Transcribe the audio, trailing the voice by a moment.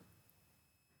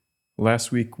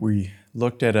Last week we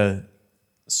looked at a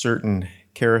certain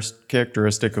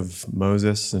characteristic of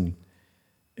Moses, and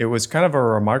it was kind of a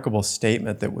remarkable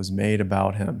statement that was made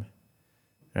about him,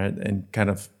 right? And kind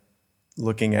of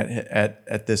looking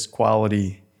at this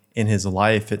quality in his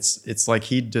life. It's like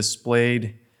he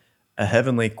displayed a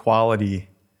heavenly quality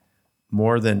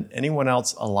more than anyone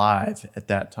else alive at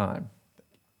that time.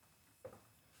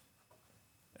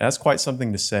 That's quite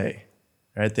something to say,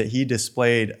 right? That he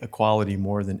displayed a quality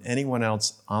more than anyone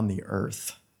else on the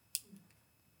earth.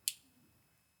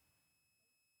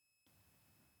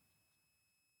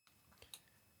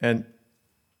 And,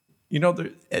 in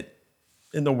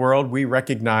the world, we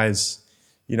recognize,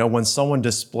 when someone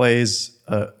displays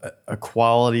a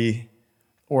quality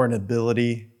or an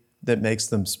ability that makes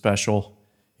them special,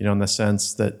 in the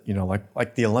sense that,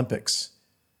 like the Olympics.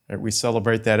 Right? We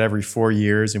celebrate that every 4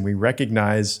 years, and we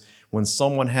recognize when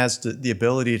someone has the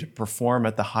ability to perform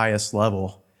at the highest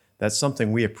level. That's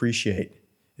something we appreciate.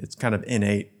 It's kind of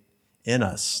innate in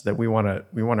us that we want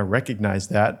to recognize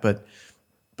that, but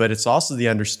it's also the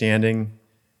understanding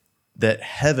that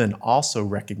heaven also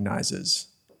recognizes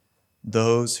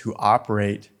those who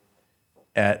operate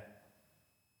at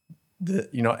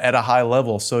at a high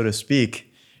level, so to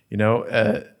speak, in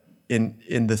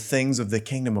the things of the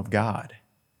kingdom of God.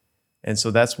 And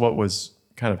so that's what was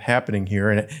kind of happening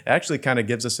here. And it actually kind of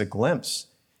gives us a glimpse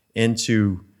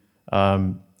into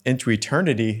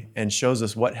eternity and shows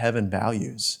us what heaven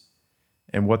values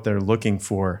and what they're looking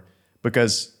for.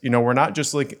 Because, we're not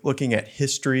just looking at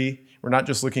history. We're not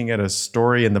just looking at a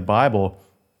story in the Bible.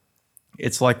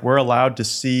 It's like we're allowed to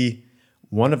see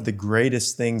one of the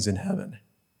greatest things in heaven,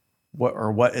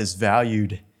 what is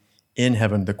valued in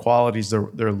heaven, the qualities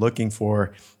they're looking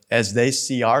for as they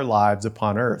see our lives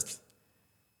upon earth.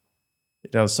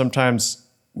 Sometimes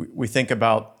we think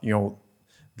about,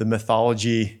 the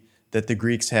mythology that the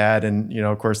Greeks had, and,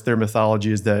 of course, their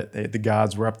mythology is that the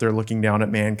gods were up there looking down at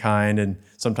mankind, and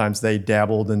sometimes they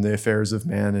dabbled in the affairs of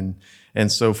man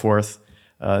and so forth.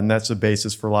 And that's a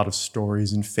basis for a lot of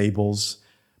stories and fables.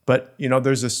 But,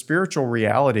 there's a spiritual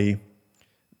reality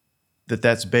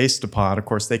that's based upon. Of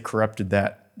course, they corrupted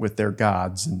that with their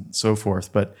gods and so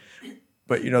forth. But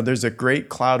there's a great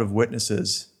cloud of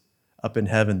witnesses up in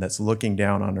heaven that's looking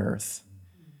down on earth.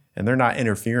 And they're not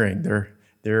interfering.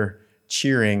 They're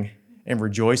cheering and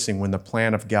rejoicing when the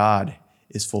plan of God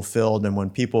is fulfilled, and when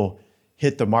people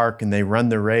hit the mark and they run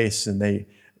the race and they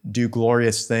do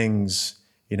glorious things,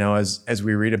 as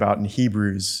we read about in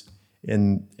Hebrews,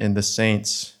 in the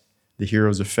saints, the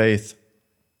heroes of faith,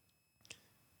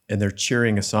 and they're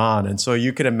cheering us on. And so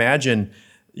you could imagine,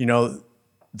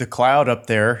 the cloud up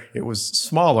there, it was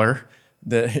smaller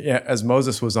as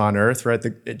Moses was on earth, right?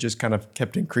 It just kind of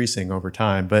kept increasing over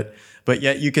time. But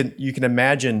yet you can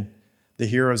imagine the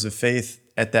heroes of faith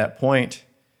at that point.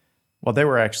 Well, they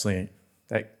were actually,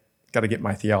 got to get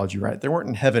my theology right. They weren't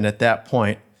in heaven at that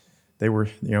point. They were,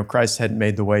 Christ hadn't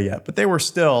made the way yet, but they were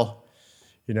still,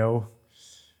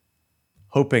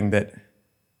 hoping that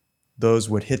those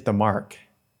would hit the mark.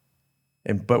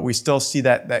 But we still see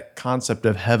that concept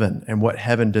of heaven and what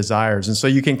heaven desires. And so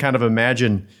you can kind of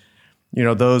imagine,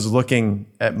 those looking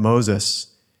at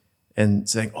Moses and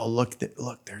saying, oh, look,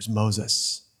 there's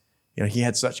Moses. He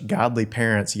had such godly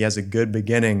parents. He has a good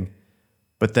beginning.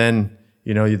 But then,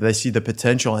 they see the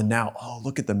potential, and now, oh,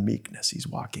 look at the meekness he's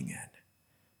walking in.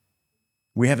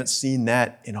 We haven't seen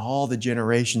that in all the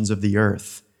generations of the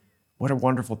earth. What a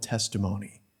wonderful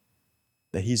testimony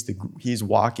that he's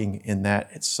walking in that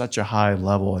at such a high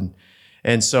level.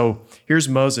 And so here's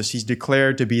Moses. He's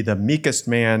declared to be the meekest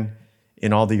man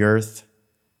in all the earth.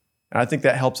 And I think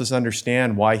that helps us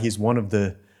understand why he's one of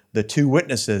the two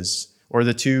witnesses, or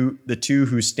the two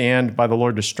who stand by the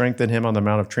Lord to strengthen him on the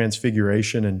Mount of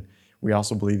Transfiguration. And we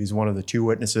also believe he's one of the two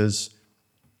witnesses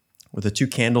with the two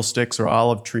candlesticks or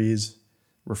olive trees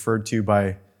referred to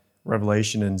by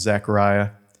Revelation and Zechariah.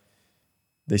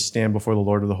 They stand before the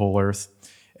Lord of the whole earth.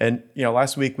 And,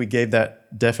 last week we gave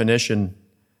that definition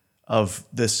of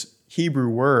this Hebrew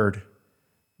word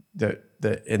I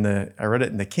read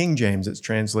it in the King James. It's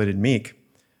translated meek,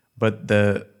 but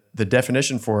the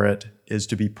definition for it is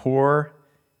to be poor,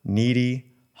 needy,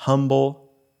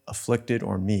 humble, afflicted,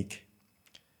 or meek.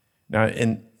 Now,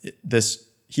 in this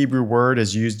Hebrew word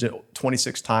is used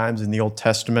 26 times in the Old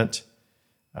Testament.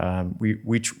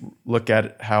 We look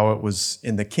at how it was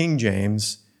in the King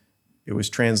James. It was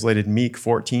translated meek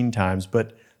 14 times,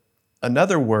 but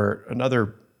another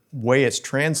way it's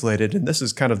translated, and this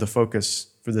is kind of the focus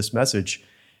for this message,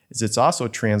 is it's also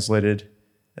translated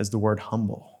as the word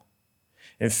humble.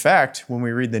 In fact, when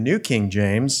we read the New King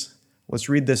James, let's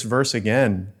read this verse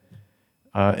again.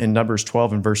 in Numbers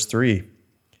 12 and verse 3.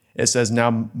 It says,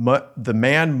 now the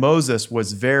man Moses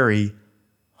was very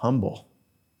humble,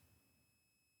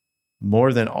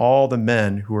 more than all the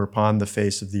men who were upon the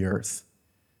face of the earth.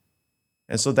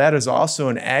 And so that is also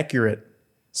an accurate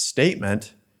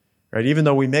statement, right? Even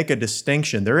though we make a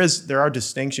distinction, there are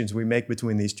distinctions we make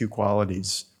between these two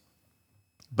qualities,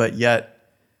 but yet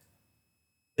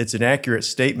it's an accurate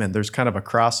statement. There's kind of a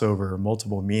crossover,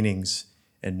 multiple meanings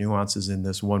and nuances in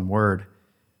this one word.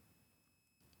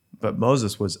 But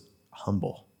Moses was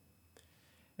humble.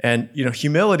 And,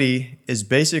 humility is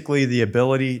basically the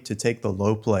ability to take the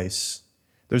low place.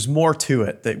 There's more to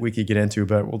it that we could get into,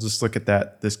 but we'll just look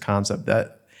at this concept,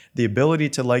 that the ability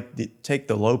to take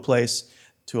the low place,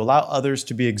 to allow others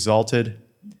to be exalted,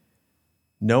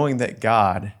 knowing that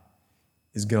God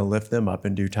is going to lift them up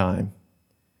in due time.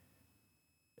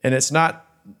 And it's not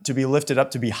to be lifted up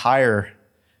to be higher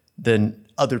than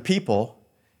other people.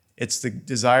 It's the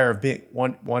desire of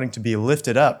wanting to be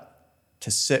lifted up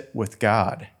to sit with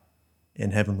God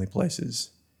in heavenly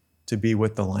places, to be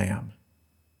with the Lamb.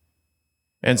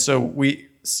 And so we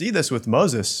see this with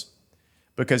Moses,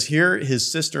 because here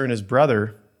his sister and his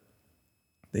brother,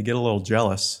 they get a little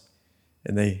jealous,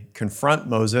 and they confront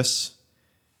Moses,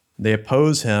 they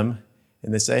oppose him,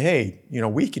 and they say, hey,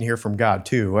 we can hear from God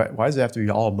too. Why does it have to be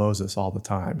all Moses all the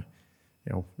time?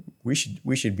 We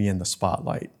should be in the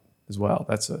spotlight as well.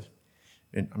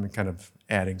 I'm kind of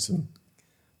adding some.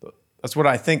 That's what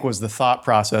I think was the thought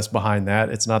process behind that.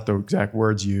 It's not the exact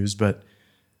words used, but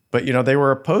they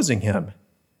were opposing him.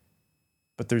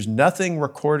 But there's nothing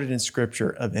recorded in Scripture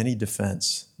of any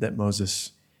defense that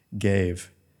Moses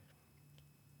gave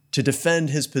to defend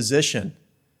his position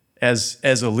as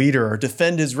a leader or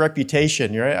defend his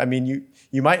reputation. Right? I mean,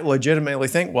 you might legitimately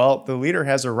think, well, the leader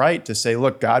has a right to say,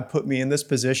 look, God put me in this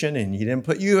position and he didn't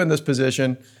put you in this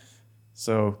position,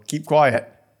 so keep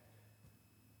quiet.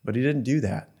 But he didn't do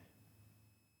that.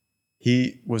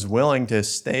 He was willing to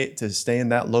stay in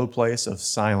that low place of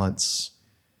silence.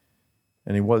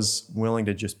 And he was willing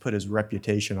to just put his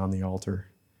reputation on the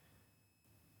altar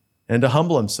and to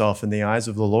humble himself in the eyes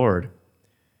of the Lord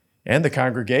and the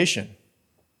congregation,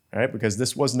 right? Because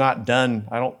this was not done.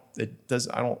 I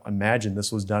don't imagine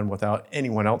this was done without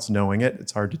anyone else knowing it.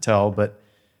 It's hard to tell, but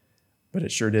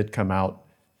it sure did come out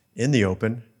in the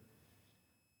open.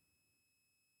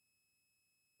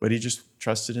 But he just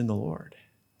trusted in the Lord,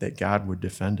 that God would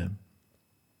defend him.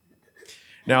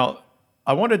 Now,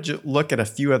 I want to look at a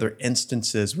few other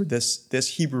instances where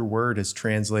this Hebrew word is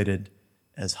translated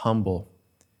as humble.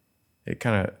 It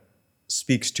kind of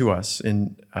speaks to us.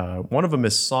 And one of them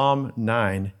is Psalm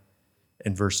 9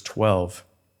 and verse 12.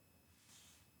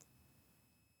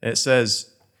 And it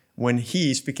says, when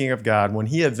he, speaking of God, when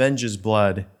he avenges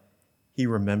blood, he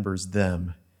remembers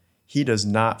them. He does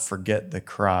not forget the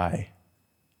cry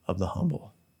of the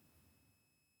humble.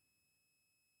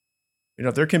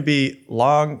 There can be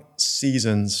long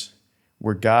seasons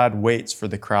where God waits for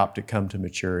the crop to come to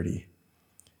maturity.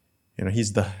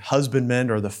 He's the husbandman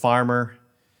or the farmer,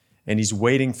 and he's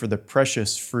waiting for the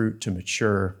precious fruit to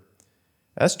mature.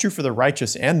 That's true for the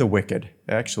righteous and the wicked,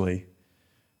 actually.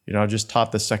 I just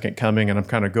taught the second coming, and I'm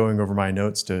kind of going over my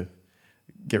notes to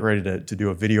get ready to do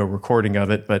a video recording of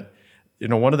it. But,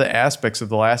 one of the aspects of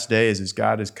the last days is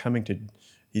God is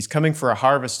he's coming for a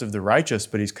harvest of the righteous,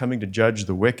 but he's coming to judge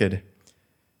the wicked.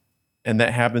 And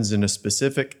that happens in a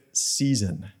specific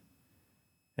season.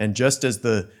 And just as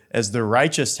the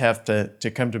righteous have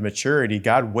to come to maturity,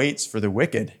 God waits for the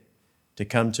wicked to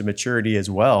come to maturity as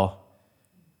well.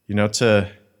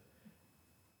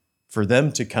 For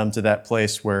them to come to that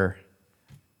place where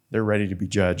they're ready to be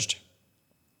judged.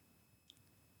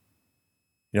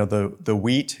 The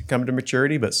wheat come to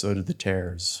maturity, but so do the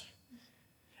tares.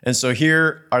 And so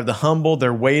here are the humble,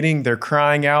 they're waiting, they're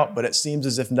crying out, but it seems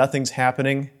as if nothing's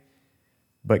happening.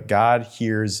 But God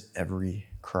hears every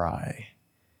cry,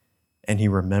 and he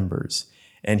remembers.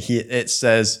 And it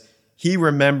says, he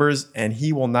remembers and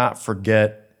he will not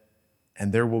forget,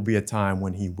 and there will be a time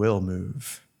when he will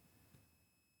move.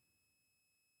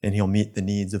 And he'll meet the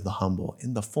needs of the humble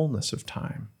in the fullness of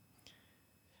time.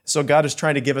 So God is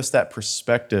trying to give us that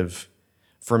perspective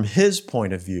from his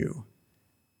point of view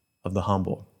of the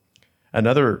humble.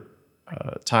 Another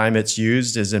time it's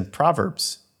used is in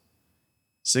Proverbs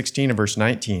 16 and verse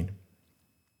 19.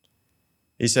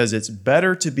 He says, it's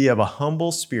better to be of a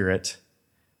humble spirit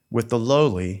with the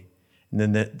lowly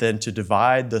than to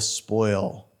divide the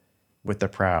spoil with the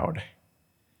proud.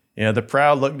 The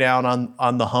proud look down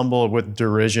on the humble with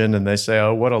derision, and they say,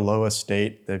 oh, what a low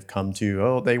estate they've come to.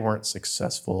 Oh, they weren't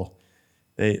successful.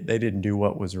 They didn't do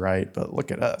what was right, but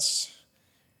look at us.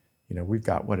 we've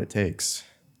got what it takes.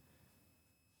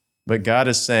 But God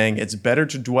is saying it's better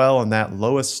to dwell in that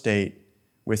lowest state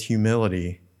with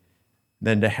humility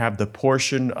than to have the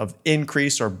portion of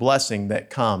increase or blessing that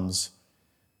comes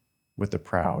with the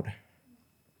proud.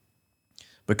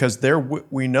 Because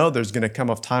we know there's going to come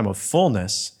a time of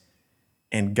fullness,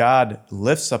 and God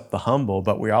lifts up the humble,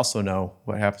 but we also know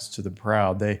what happens to the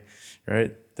proud.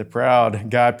 The proud,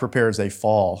 God prepares a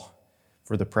fall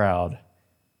for the proud,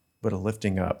 but a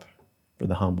lifting up for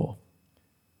the humble.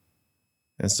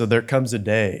 And so there comes a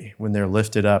day when they're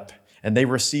lifted up and they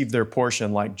receive their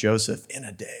portion like Joseph. In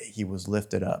a day, he was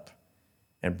lifted up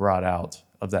and brought out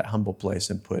of that humble place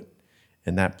and put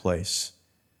in that place,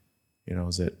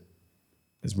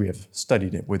 as we have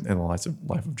studied it in the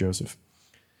life of Joseph.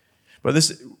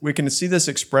 But we can see this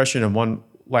expression in one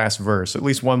last verse, at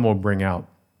least one we'll bring out.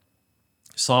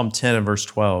 Psalm 10 and verse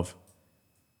 12.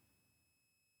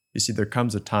 You see, there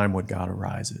comes a time when God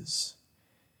arises.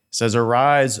 It says,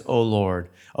 "Arise, O Lord.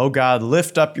 O God,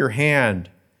 lift up your hand.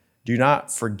 Do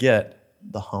not forget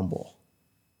the humble."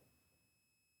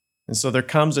 And so there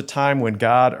comes a time when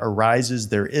God arises.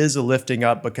 There is a lifting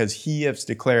up because he has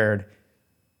declared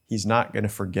he's not going to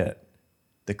forget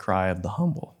the cry of the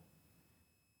humble.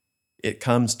 It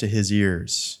comes to his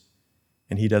ears,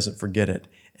 and he doesn't forget it.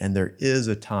 And there is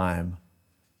a time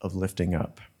of lifting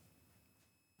up.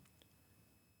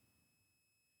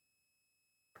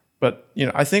 But,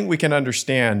 I think we can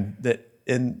understand that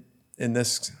in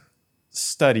this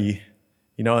study,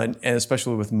 and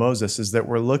especially with Moses, is that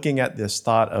we're looking at this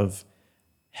thought of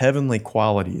heavenly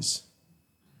qualities,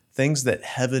 things that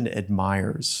heaven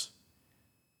admires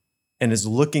and is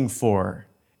looking for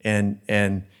and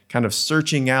kind of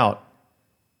searching out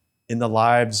in the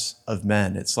lives of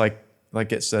men. It's like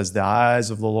it says, the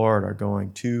eyes of the Lord are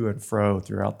going to and fro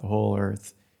throughout the whole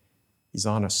earth. He's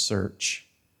on a search.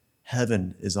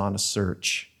 Heaven is on a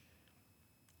search,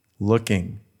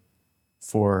 looking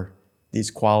for these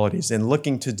qualities and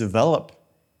looking to develop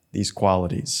these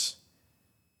qualities.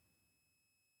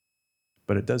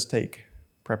 But it does take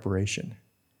preparation.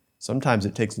 Sometimes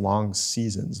it takes long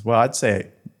seasons. Well, I'd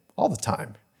say all the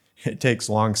time. It takes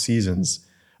long seasons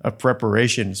of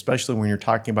preparation, especially when you're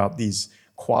talking about these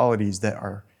qualities that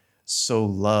are so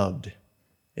loved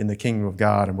in the kingdom of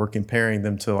God. And we're comparing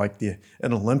them to like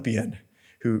an Olympian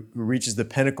who reaches the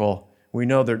pinnacle. We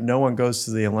know that no one goes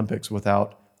to the Olympics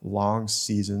without long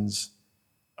seasons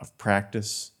of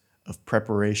practice, of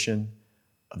preparation,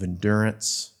 of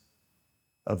endurance,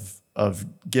 of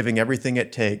giving everything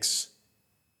it takes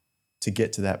to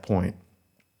get to that point.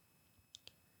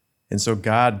 And so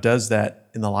God does that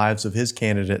in the lives of his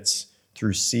candidates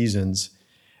through seasons.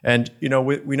 And,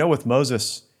 we know with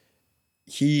Moses,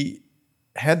 he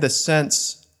had the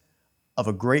sense of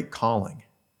a great calling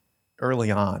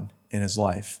early on in his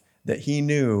life, that he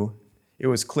knew, it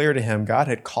was clear to him, God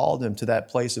had called him to that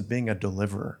place of being a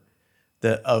deliverer,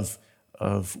 of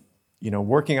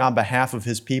working on behalf of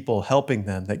his people, helping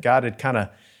them, that God had kind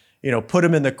of, put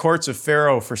him in the courts of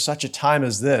Pharaoh for such a time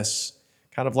as this,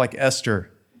 kind of like Esther.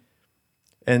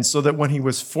 And so that when he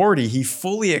was 40, he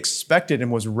fully expected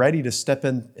and was ready to step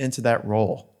into that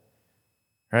role,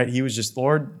 right? He was just,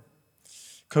 Lord,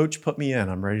 coach, put me in,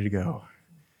 I'm ready to go.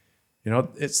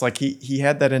 It's like he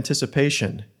had that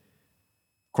anticipation.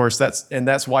 Of course,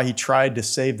 that's why he tried to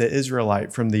save the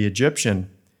Israelite from the Egyptian.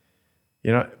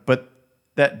 But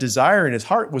that desire in his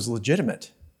heart was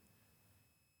legitimate.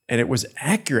 And it was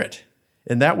accurate.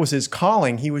 And that was his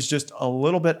calling. He was just a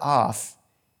little bit off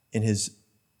in his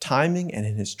timing and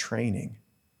in his training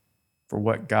for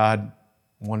what God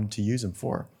wanted to use him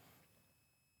for.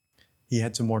 He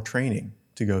had some more training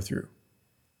to go through.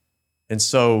 And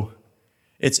so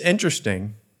it's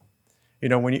interesting,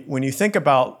 when you think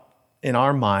about in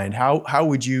our mind, how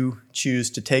would you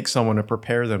choose to take someone and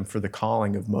prepare them for the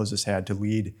calling of Moses had to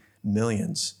lead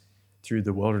millions through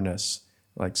the wilderness,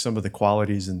 like some of the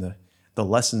qualities and the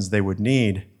lessons they would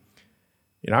need?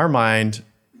 In our mind,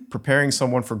 preparing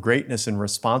someone for greatness and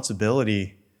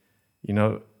responsibility,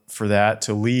 for that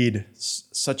to lead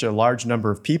such a large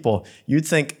number of people, you'd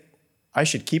think I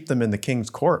should keep them in the king's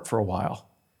court for a while.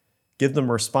 Give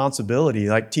them responsibility,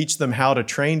 like teach them how to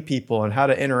train people and how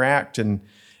to interact and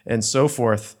so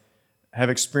forth, have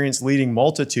experience leading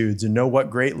multitudes and know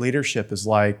what great leadership is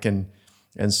like and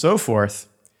so forth.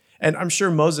 And I'm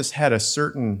sure Moses had a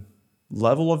certain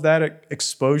level of that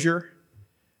exposure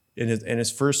in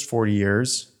his first 40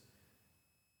 years.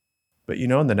 But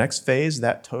in the next phase,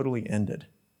 that totally ended.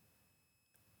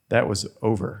 That was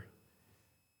over.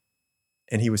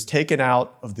 And he was taken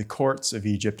out of the courts of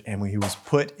Egypt, and he was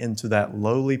put into that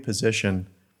lowly position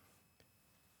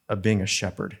of being a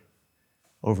shepherd,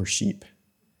 over sheep.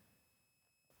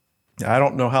 I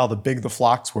don't know how big the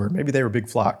flocks were. Maybe they were big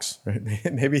flocks, right?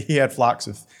 Maybe he had flocks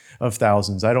of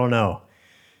thousands. I don't know.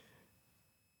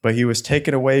 But he was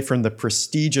taken away from the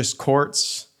prestigious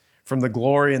courts, from the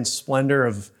glory and splendor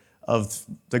of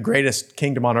the greatest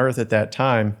kingdom on earth at that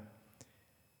time,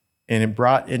 and it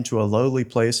brought into a lowly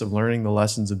place of learning the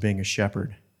lessons of being a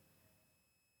shepherd.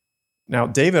 Now,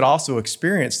 David also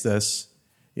experienced this,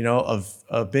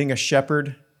 of being a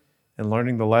shepherd and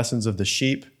learning the lessons of the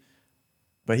sheep.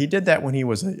 But he did that when he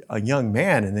was a young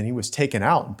man, and then he was taken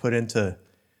out and put into,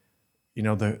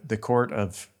 the court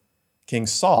of King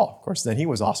Saul. Of course, then he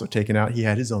was also taken out. He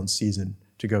had his own season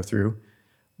to go through.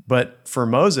 But for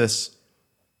Moses,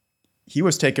 he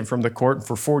was taken from the court, and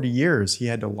for 40 years, he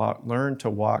had to learn to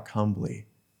walk humbly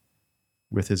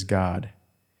with his God.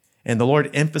 And the Lord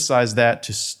emphasized that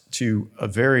to a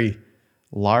very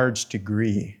large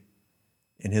degree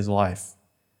in his life.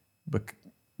 But,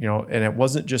 and it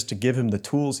wasn't just to give him the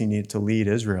tools he needed to lead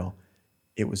Israel.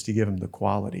 It was to give him the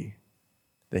quality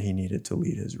that he needed to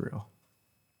lead Israel.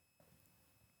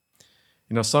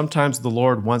 Sometimes the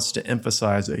Lord wants to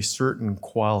emphasize a certain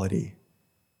quality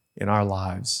in our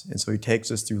lives. And so he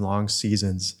takes us through long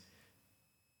seasons.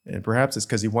 And perhaps it's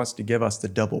because he wants to give us the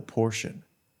double portion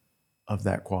of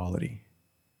that quality.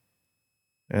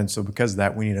 And so because of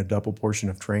that, we need a double portion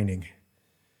of training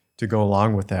to go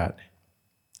along with that.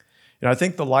 I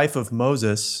think the life of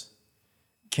Moses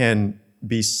can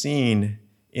be seen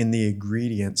in the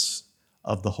ingredients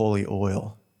of the holy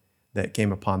oil that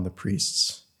came upon the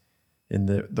priests, in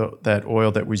that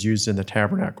oil that was used in the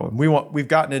tabernacle. And we've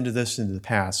gotten into this in the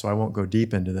past, so I won't go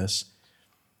deep into this.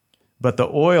 But the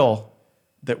oil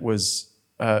that was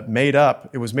made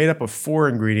up of 4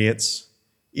 ingredients,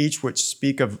 each which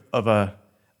speak of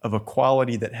a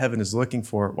quality that heaven is looking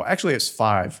for. Well, actually, it's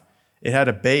 5. It had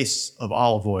a base of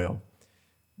olive oil,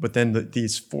 but then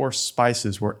these 4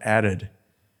 spices were added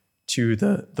to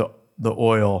the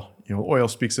oil. Oil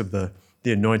speaks of the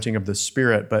anointing of the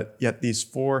Spirit, but yet these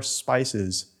 4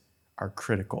 spices are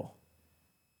critical.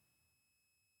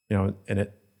 And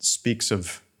it speaks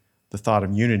of the thought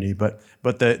of unity, but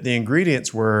the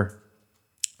ingredients were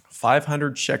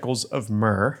 500 shekels of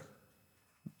myrrh,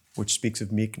 which speaks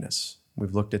of meekness.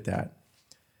 We've looked at that.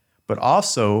 But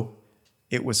also,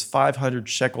 it was 500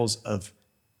 shekels of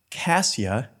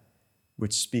cassia,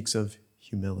 which speaks of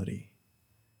humility.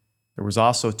 There was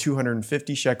also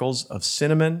 250 shekels of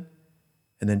cinnamon,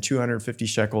 and then 250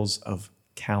 shekels of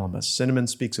calamus. Cinnamon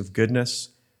speaks of goodness.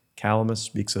 Calamus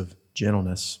speaks of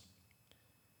gentleness.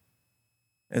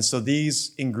 And so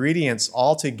these ingredients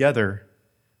all together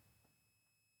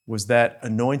was that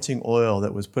anointing oil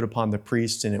that was put upon the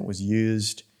priest, and it was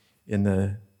used in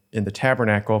the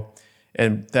tabernacle.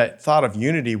 And that thought of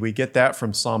unity, we get that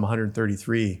from Psalm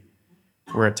 133,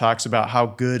 where it talks about how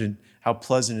good and how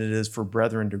pleasant it is for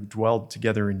brethren to dwell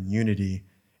together in unity.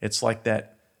 It's like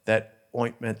that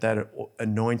ointment, that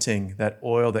anointing, that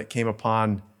oil that came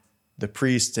upon the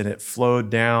priest, and it flowed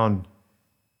down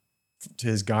to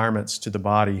his garments, to the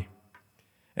body.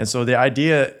 And so the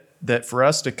idea that for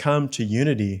us to come to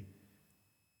unity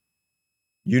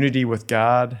with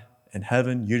God and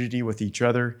heaven, unity with each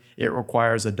other, it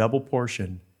requires a double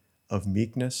portion of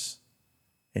meekness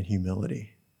and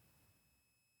humility.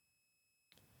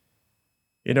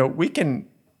 We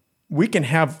can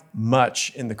have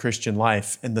much in the Christian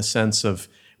life, in the sense of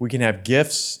we can have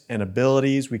gifts and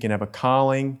abilities, we can have a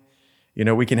calling,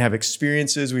 we can have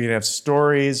experiences, we can have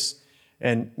stories,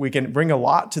 and we can bring a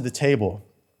lot to the table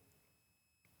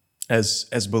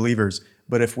as believers.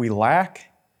 But if we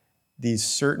lack these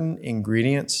certain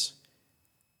ingredients,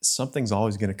 something's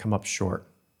always going to come up short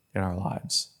in our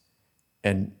lives.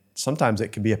 And sometimes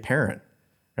it can be apparent,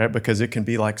 right? Because it can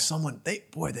be like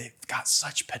they've got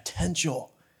such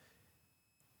potential.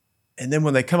 And then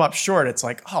when they come up short, it's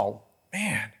like, oh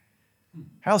man,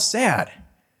 how sad.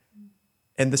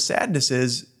 And the sadness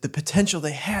is the potential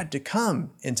they had to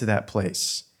come into that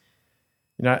place.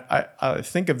 I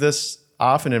think of this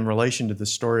often in relation to the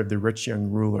story of the rich young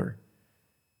ruler.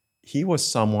 He was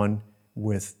someone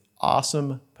with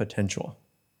awesome potential.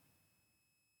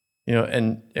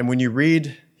 And when you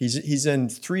read, he's in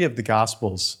 3 of the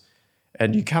Gospels,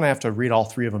 and you kind of have to read all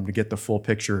 3 of them to get the full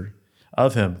picture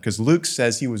of him, because Luke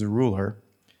says he was a ruler,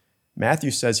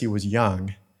 Matthew says he was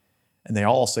young, and they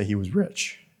all say he was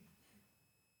rich.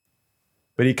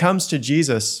 But he comes to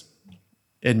Jesus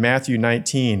in Matthew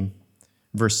 19,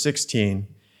 verse 16,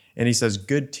 and he says,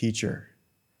 "Good teacher."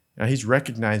 Now he's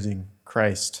recognizing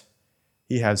Christ.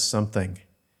 He has something.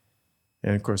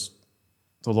 And of course,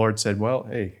 the Lord said, well,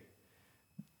 hey,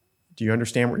 do you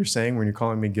understand what you're saying when you're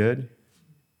calling me good?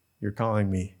 You're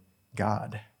calling me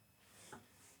God.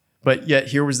 But yet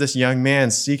here was this young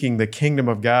man seeking the kingdom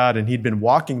of God, and he'd been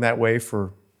walking that way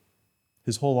for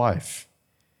his whole life.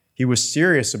 He was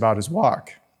serious about his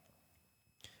walk.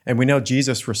 And we know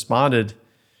Jesus responded,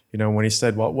 when he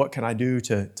said, well, what can I do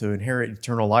to inherit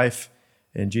eternal life?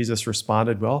 And Jesus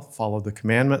responded, well, follow the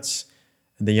commandments.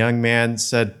 And the young man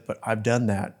said, but I've done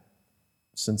that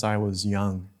since I was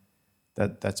young.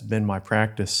 That's been my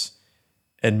practice.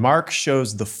 And Mark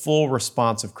shows the full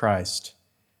response of Christ,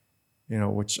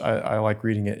 which I like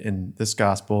reading it in this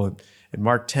gospel. In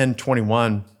Mark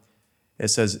 10:21, it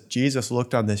says, Jesus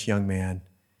looked on this young man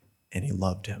and he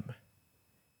loved him.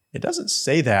 It doesn't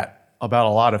say that about a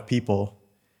lot of people,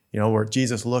 where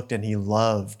Jesus looked and he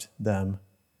loved them.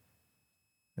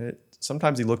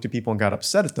 Sometimes he looked at people and got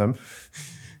upset at them.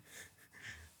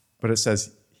 But it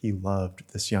says he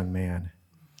loved this young man.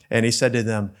 And he said to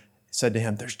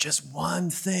him, there's just one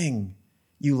thing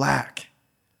you lack.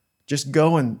 Just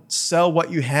go and sell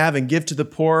what you have and give to the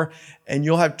poor, and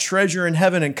you'll have treasure in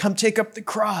heaven, and come take up the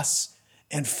cross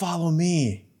and follow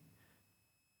me.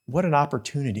 What an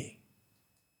opportunity.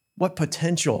 What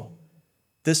potential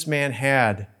this man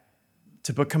had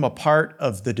to become a part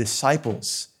of the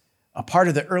disciples, a part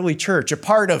of the early church, a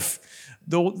part of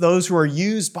those who are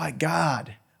used by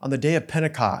God on the day of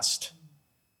Pentecost.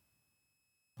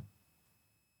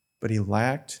 But he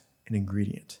lacked an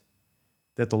ingredient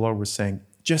that the Lord was saying,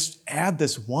 just add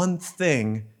this one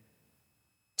thing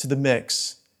to the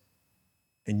mix,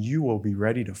 and you will be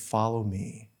ready to follow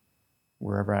me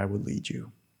wherever I would lead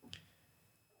you.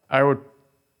 I would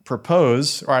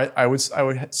propose, or I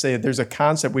would say there's a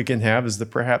concept we can have is that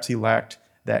perhaps he lacked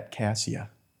that cassia,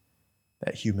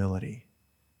 that humility.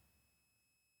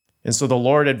 And so the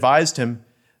Lord advised him,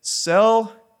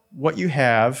 sell what you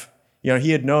have.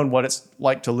 He had known what it's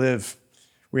like to live.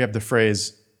 We have the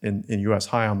phrase in U.S.,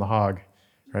 high on the hog,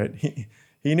 right?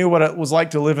 He knew what it was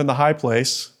like to live in the high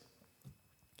place.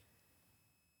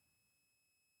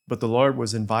 But the Lord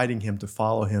was inviting him to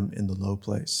follow him in the low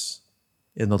place,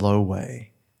 in the low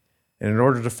way. And in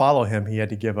order to follow him, he had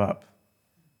to give up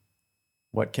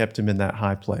what kept him in that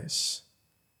high place.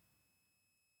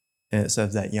 And it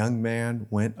says that young man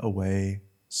went away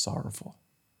sorrowful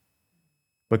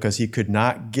because he could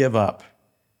not give up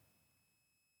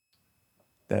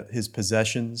that his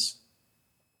possessions,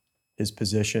 his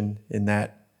position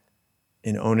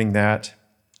in owning that.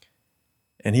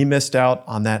 And he missed out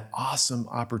on that awesome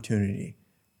opportunity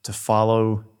to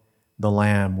follow the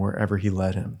Lamb wherever he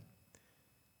led him.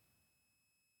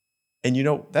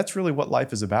 And that's really what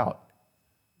life is about.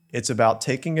 It's about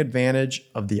taking advantage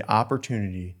of the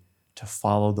opportunity to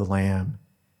follow the Lamb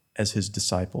as his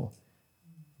disciple.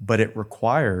 But it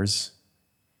requires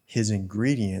his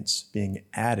ingredients being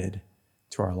added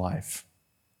to our life,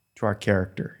 to our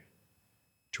character,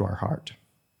 to our heart.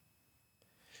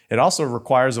 It also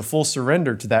requires a full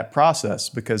surrender to that process,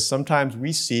 because sometimes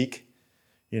we seek,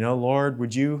 Lord,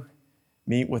 would you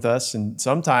meet with us? And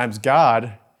sometimes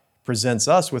God presents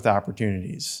us with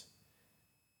opportunities.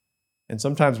 And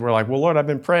sometimes we're like, well, Lord, I've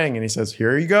been praying. And he says,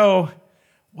 here you go.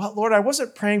 Well, Lord, I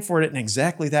wasn't praying for it in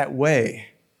exactly that way.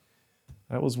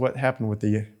 That was what happened with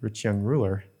the rich young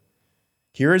ruler.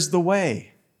 Here is the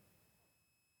way.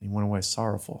 He went away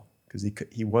sorrowful because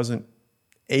he wasn't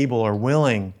able or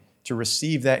willing to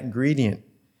receive that ingredient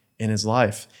in his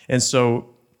life. And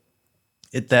so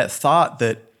that thought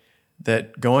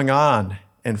that going on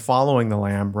and following the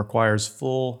Lamb requires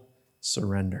full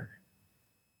surrender.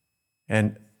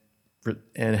 And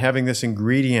having this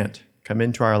ingredient come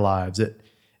into our lives,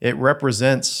 it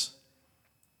represents,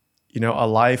 a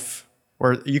life,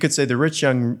 or you could say the rich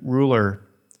young ruler,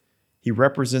 he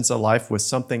represents a life with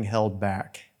something held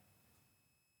back.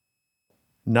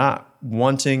 Not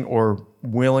wanting or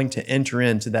willing to enter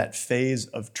into that phase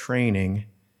of training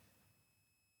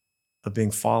of being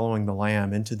following the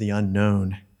Lamb into the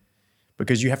unknown,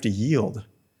 because you have to yield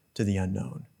to the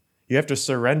unknown. You have to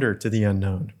surrender to the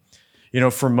unknown.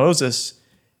 For Moses,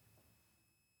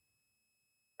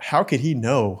 how could he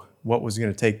know what was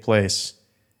going to take place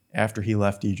after he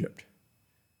left Egypt?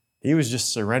 He was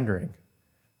just surrendering.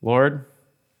 Lord,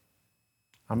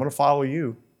 I'm going to follow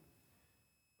you.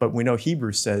 But we know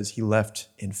Hebrews says he left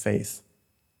in faith.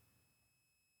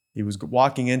 He was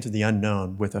walking into the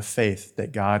unknown with a faith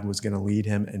that God was going to lead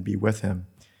him and be with him.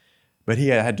 But he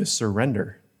had to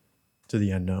surrender to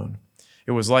the unknown.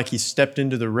 It was like he stepped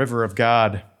into the river of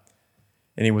God,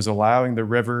 and he was allowing the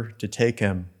river to take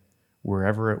him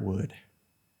wherever it would.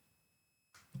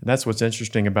 And that's what's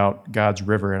interesting about God's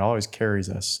river. It always carries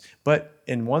us. But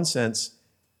in one sense,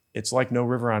 it's like no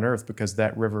river on earth, because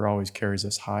that river always carries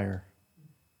us higher.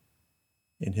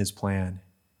 in his plan,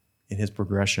 in his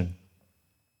progression.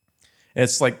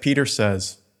 It's like Peter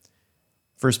says,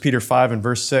 1 Peter 5 and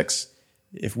verse 6,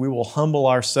 if we will humble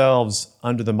ourselves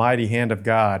under the mighty hand of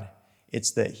God,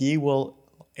 it's that he will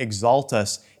exalt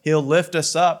us. He'll lift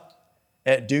us up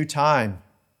at due time.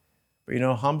 But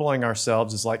humbling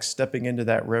ourselves is like stepping into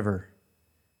that river.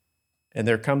 And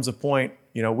there comes a point,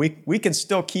 we can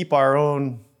still keep our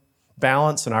own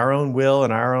balance and our own will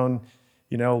and our own,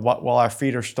 while our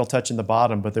feet are still touching the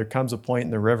bottom. But there comes a point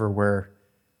in the river where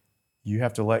you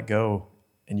have to let go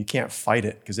and you can't fight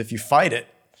it. Because if you fight it,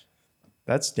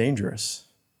 that's dangerous.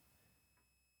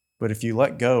 But if you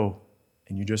let go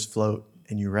and you just float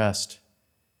and you rest,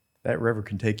 that river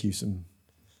can take you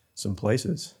some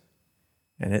places.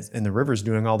 And the river's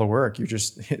doing all the work. You're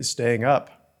just staying up.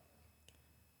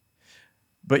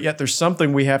 But yet there's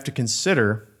something we have to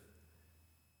consider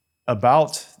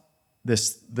about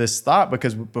this thought,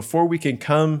 because before we can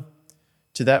come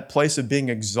to that place of being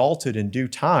exalted in due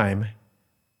time,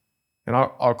 and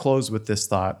I'll close with this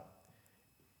thought,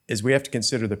 is we have to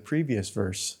consider the previous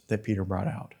verse that Peter brought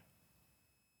out.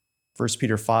 1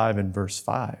 Peter 5 and verse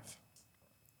 5.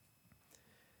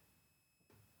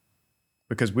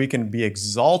 Because we can be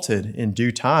exalted in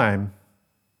due time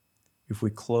if we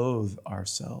clothe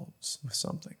ourselves with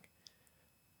something.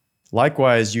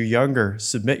 Likewise, you younger,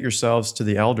 submit yourselves to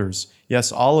the elders.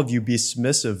 Yes, all of you be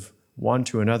submissive one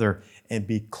to another and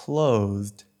be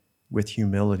clothed with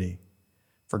humility.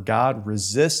 For God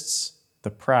resists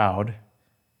the proud,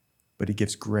 but he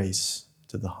gives grace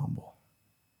to the humble.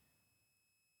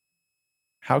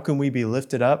 How can we be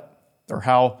lifted up? Or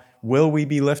how will we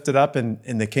be lifted up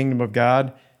in the kingdom of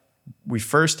God? We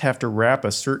first have to wrap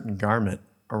a certain garment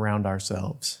around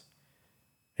ourselves.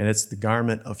 And it's the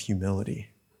garment of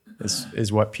humility,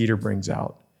 is what Peter brings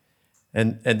out.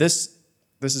 And this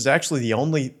is actually the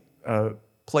only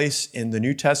place in the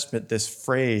New Testament this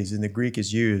phrase in the Greek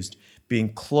is used,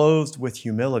 being clothed with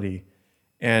humility.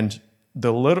 And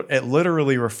it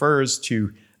literally refers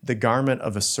to the garment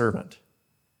of a servant,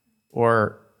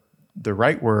 or the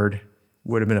right word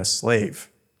would have been a slave.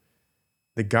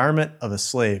 The garment of a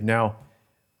slave. Now,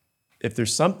 if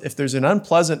there's an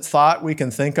unpleasant thought we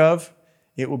can think of,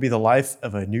 it will be the life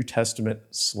of a New Testament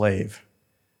slave,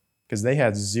 because they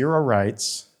had zero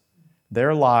rights.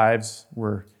 Their lives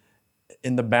were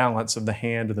in the balance of the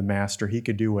hand of the master. He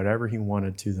could do whatever he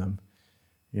wanted to them.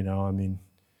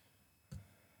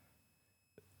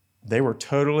 They were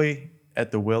totally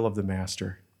at the will of the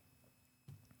master.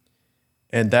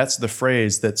 And that's the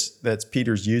phrase that's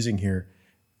Peter's using here.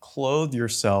 Clothe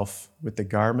yourself with the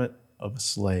garment of a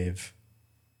slave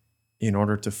in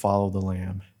order to follow the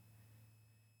Lamb.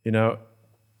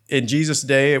 In Jesus'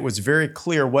 day, it was very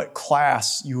clear what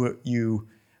class you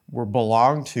were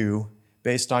belonged to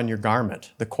based on your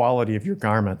garment, the quality of your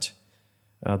garment.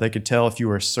 They could tell if you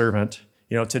were a servant.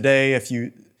 Today,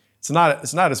 it's not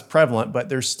as prevalent, but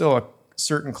there's still a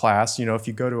certain class. If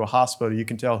you go to a hospital, you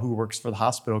can tell who works for the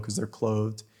hospital because they're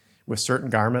clothed with certain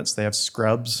garments. They have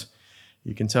scrubs.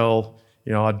 You can tell,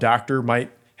 a doctor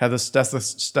might have a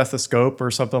stethoscope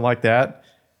or something like that.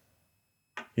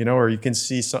 Or you can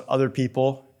see some other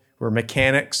people who are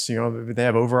mechanics, they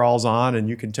have overalls on, and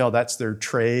you can tell that's their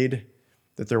trade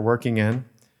that they're working in.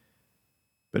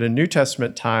 But in New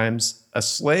Testament times, a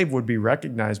slave would be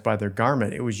recognized by their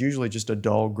garment. It was usually just a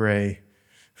dull gray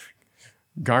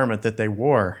garment that they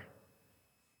wore,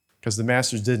 because the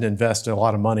masters didn't invest a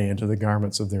lot of money into the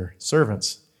garments of their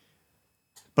servants.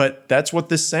 But that's what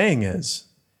this saying is,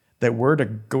 that we're to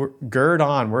gird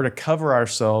on, we're to cover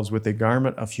ourselves with a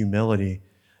garment of humility,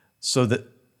 so that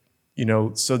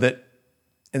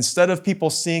instead of people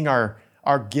seeing our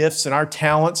gifts and our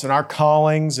talents and our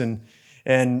callings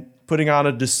and putting on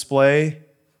a display,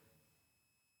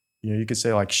 you could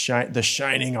say like the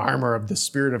shining armor of the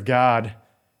Spirit of God,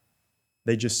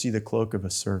 they just see the cloak of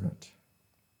a servant.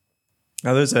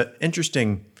 Now, there's an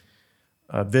interesting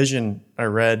vision I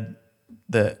read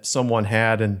that someone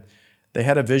had, and they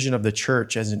had a vision of the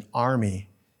church as an army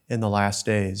in the last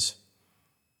days.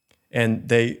 And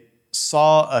they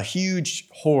saw a huge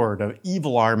horde, an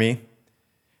evil army,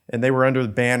 and they were under the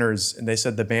banners, and they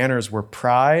said the banners were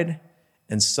pride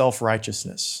and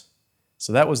self-righteousness.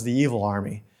 So that was the evil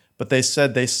army. But they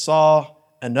said they saw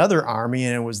another army,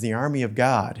 and it was the army of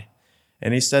God.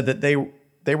 And he said that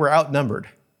they were outnumbered.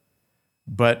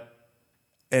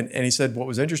 And he said what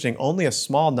was interesting, only a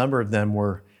small number of them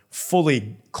were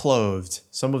fully clothed.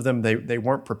 Some of them, they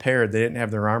weren't prepared. They didn't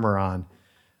have their armor on.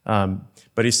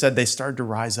 But he said they started to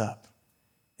rise up,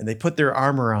 and they put their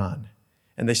armor on,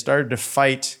 and they started to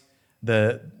fight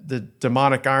the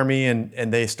demonic army,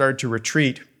 and they started to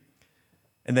retreat.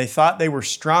 and they thought they were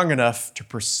strong enough to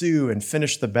pursue and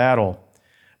finish the battle.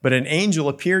 But an angel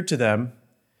appeared to them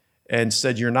and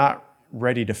said, "You're not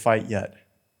ready to fight yet,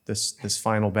 this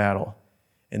final battle."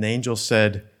 And the angel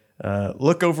said,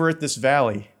 "Look over at this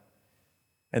valley."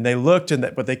 And they looked,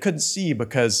 but they couldn't see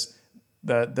because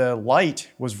the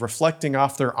light was reflecting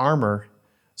off their armor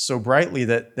so brightly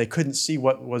that they couldn't see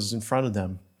what was in front of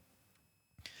them.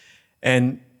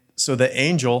 And so the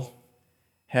angel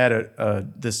had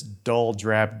this dull,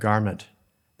 drab garment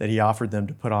that he offered them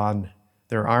to put on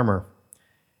their armor.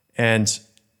 And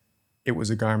it was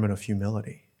a garment of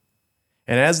humility.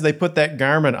 And as they put that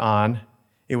garment on,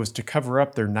 it was to cover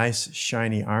up their nice,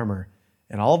 shiny armor.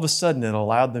 And all of a sudden, it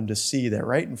allowed them to see that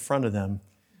right in front of them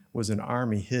was an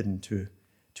army hidden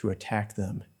to attack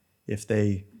them if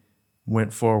they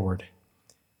went forward.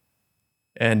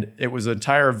 And it was an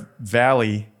entire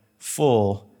valley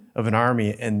full of an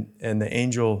army, and the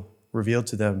angel revealed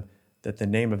to them that the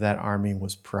name of that army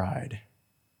was Pride.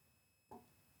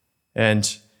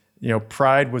 And,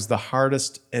 pride was the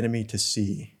hardest enemy to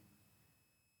see.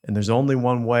 And there's only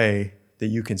one way that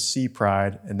you can see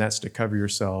pride, and that's to cover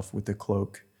yourself with the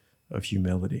cloak of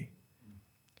humility.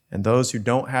 And those who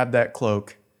don't have that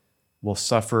cloak will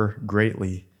suffer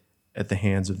greatly at the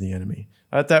hands of the enemy.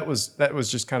 I thought that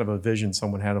was just kind of a vision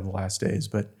someone had of the last days,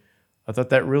 but I thought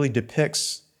that really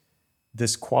depicts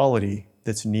this quality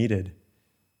that's needed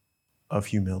of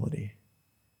humility.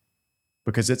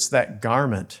 Because it's that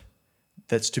garment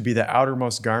that's to be the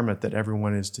outermost garment that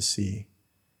everyone is to see.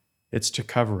 It's to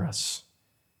cover us.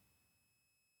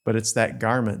 But it's that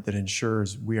garment that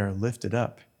ensures we are lifted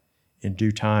up in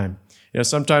due time.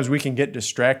 Sometimes we can get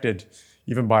distracted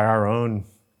even by our own,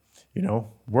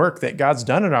 work that God's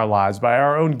done in our lives, by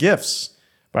our own gifts,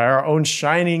 by our own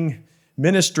shining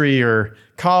ministry or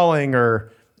calling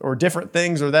or different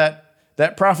things, or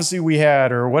that prophecy we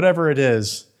had, or whatever it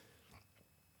is,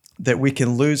 that we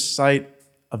can lose sight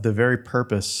of the very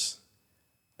purpose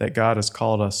that God has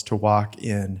called us to walk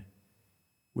in,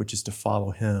 which is to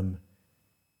follow him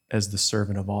as the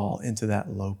servant of all into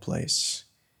that low place.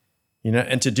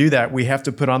 And to do that, we have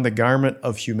to put on the garment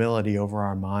of humility over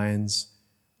our minds,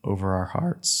 over our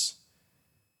hearts.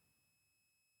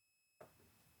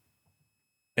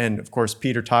 And of course,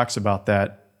 Peter talks about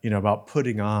that, about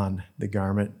putting on the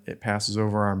garment. It passes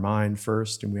over our mind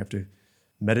first, and we have to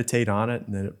meditate on it,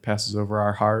 and then it passes over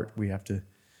our heart. We have to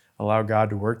allow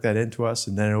God to work that into us,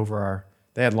 and then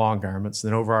they had long garments,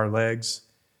 then over our legs,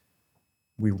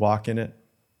 we walk in it.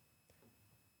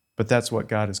 But that's what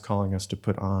God is calling us to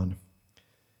put on.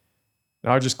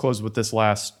 Now, I'll just close with this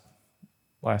last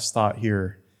thought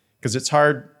here, because it's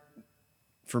hard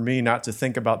for me not to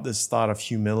think about this thought of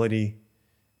humility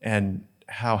and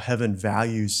how heaven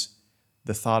values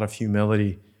the thought of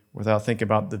humility without thinking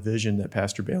about the vision that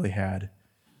Pastor Bailey had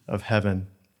of heaven.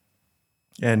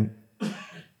 And,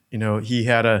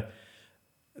 the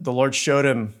Lord showed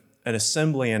him an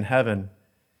assembly in heaven,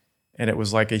 and it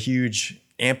was like a huge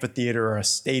amphitheater or a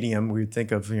stadium. We would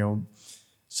think of,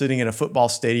 sitting in a football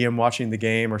stadium watching the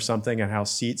game or something, and how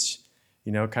seats,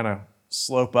 kind of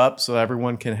slope up so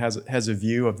everyone has a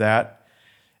view of that.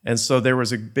 And so there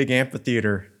was a big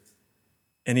amphitheater,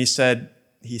 and he said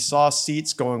he saw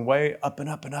seats going way up and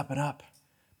up and up and up.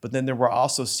 But then there were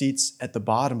also seats at the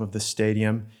bottom of the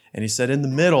stadium, and he said in the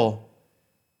middle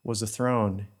was a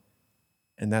throne,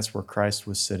 and that's where Christ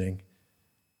was sitting.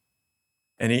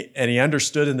 And he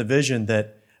understood in the vision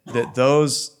that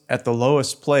those at the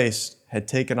lowest place had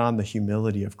taken on the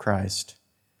humility of Christ,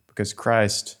 because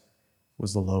Christ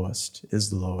was the lowest,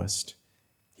 is the lowest.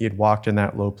 He had walked in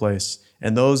that low place.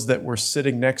 And those that were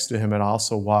sitting next to him had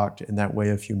also walked in that way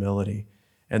of humility.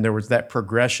 And there was that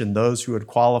progression. Those who had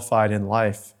qualified in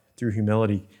life through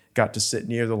humility got to sit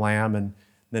near the Lamb, and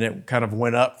then it kind of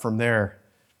went up from there.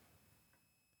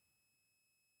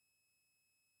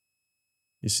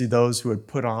 You see, those who had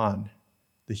put on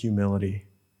the humility,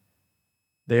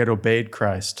 they had obeyed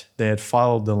Christ. They had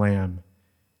followed the Lamb,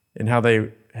 and how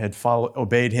they had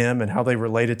obeyed him and how they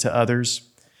related to others.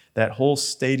 That whole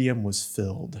stadium was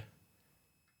filled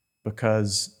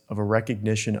because of a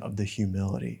recognition of the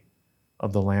humility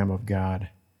of the Lamb of God.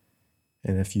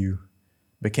 And if you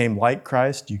became like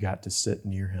Christ, you got to sit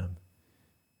near him.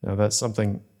 Now, that's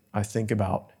something I think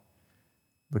about,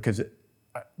 because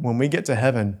when we get to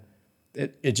heaven,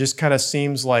 it just kind of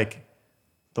seems like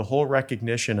the whole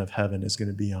recognition of heaven is going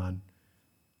to be on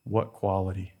what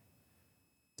quality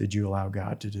did you allow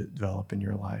God to develop in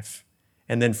your life?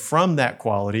 And then from that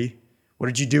quality, what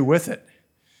did you do with it?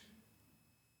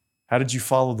 How did you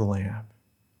follow the Lamb?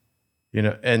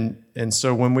 And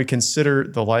so when we consider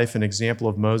the life and example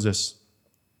of Moses,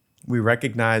 we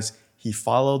recognize he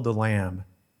followed the Lamb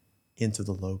into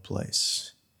the low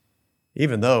place.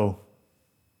 Even though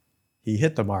he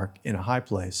hit the mark in a high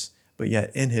place, but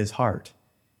yet in his heart,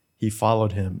 he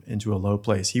followed him into a low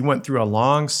place. He went through a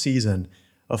long season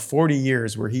of 40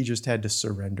 years where he just had to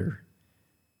surrender,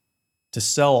 to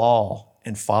sell all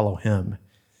and follow him.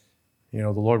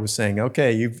 The Lord was saying,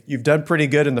 okay, you've done pretty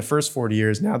good in the first 40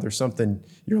 years. Now there's something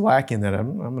you're lacking that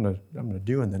I'm gonna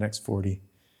do in the next 40.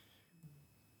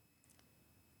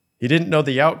 He didn't know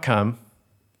the outcome.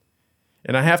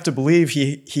 And I have to believe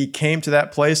he came to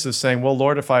that place of saying, well,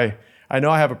 Lord, if I know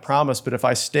I have a promise, but if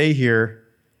I stay here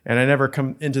and I never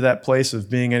come into that place of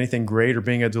being anything great or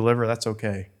being a deliverer, that's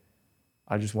okay.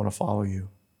 I just want to follow you.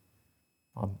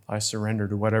 I surrender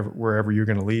to wherever you're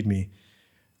going to lead me.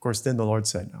 Of course, then the Lord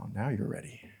said, no, now you're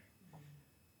ready.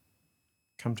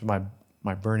 Come to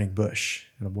my burning bush,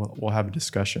 and we'll have a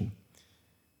discussion.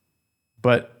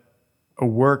 But a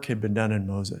work had been done in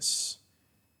Moses.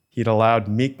 He'd allowed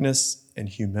meekness and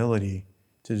humility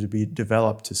to be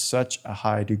developed to such a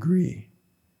high degree.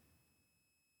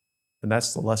 And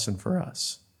that's the lesson for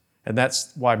us. And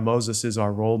that's why Moses is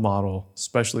our role model,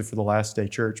 especially for the last day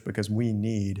church, because we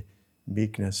need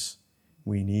meekness.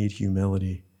 We need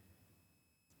humility.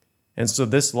 And so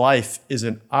this life is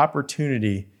an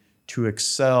opportunity to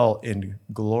excel in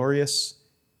glorious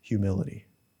humility.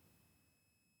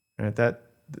 And that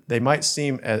they might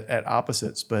seem at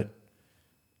opposites, but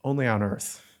only on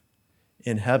earth.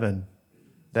 In heaven,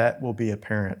 that will be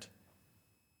apparent.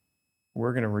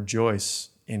 We're going to rejoice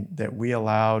in that we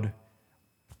allowed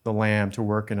the Lamb to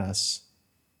work in us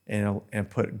and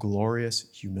put glorious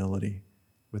humility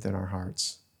within our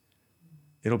hearts.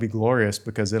 It'll be glorious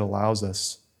because it allows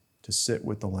us to sit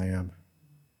with the Lamb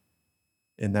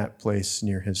in that place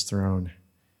near his throne.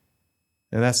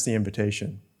 And that's the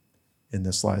invitation in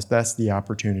this life. That's the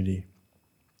opportunity.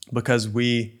 Because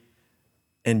we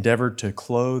endeavored to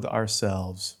clothe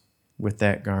ourselves with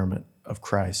that garment of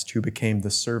Christ, who became the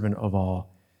servant of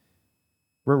all.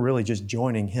 We're really just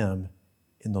joining him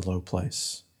in the low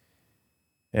place.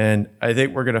 And I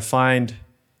think we're going to find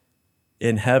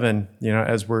in heaven,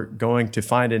 as we're going to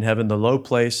find in heaven, the low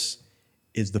place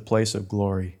is the place of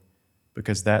glory,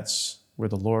 because that's where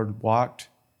the Lord walked,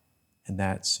 and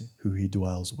that's who he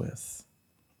dwells with.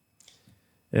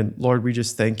 And Lord, we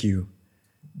just thank you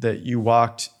that you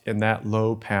walked in that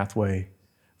low pathway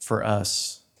for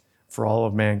us, for all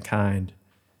of mankind.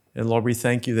 And Lord, we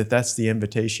thank you that that's the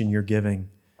invitation you're giving,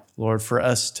 Lord, for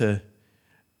us to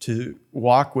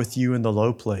walk with you in the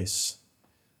low place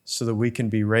so that we can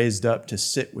be raised up to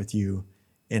sit with you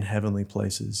in heavenly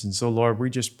places. And so, Lord, we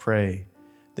just pray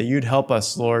that you'd help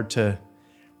us, Lord,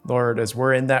 as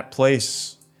we're in that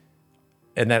place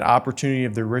and that opportunity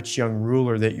of the rich young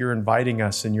ruler, that you're inviting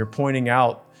us and you're pointing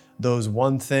out those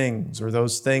one things or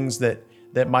those things that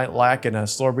might lack in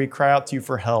us. Lord, we cry out to you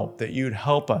for help, that you'd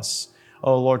help us,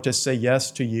 oh Lord, to say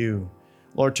yes to you.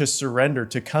 Lord, to surrender,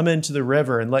 to come into the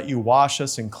river and let you wash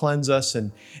us and cleanse us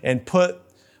and put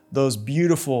those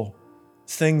beautiful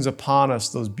things upon us,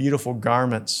 those beautiful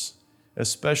garments,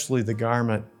 especially the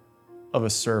garment of a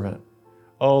servant.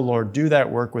 Oh Lord, do that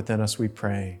work within us, we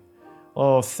pray.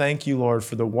 Oh, thank you, Lord,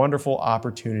 for the wonderful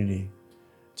opportunity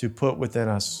to put within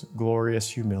us glorious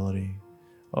humility.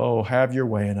 Oh, have your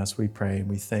way in us, we pray, and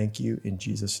we thank you in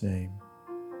Jesus' name.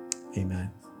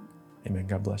 Amen. Amen.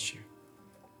 God bless you.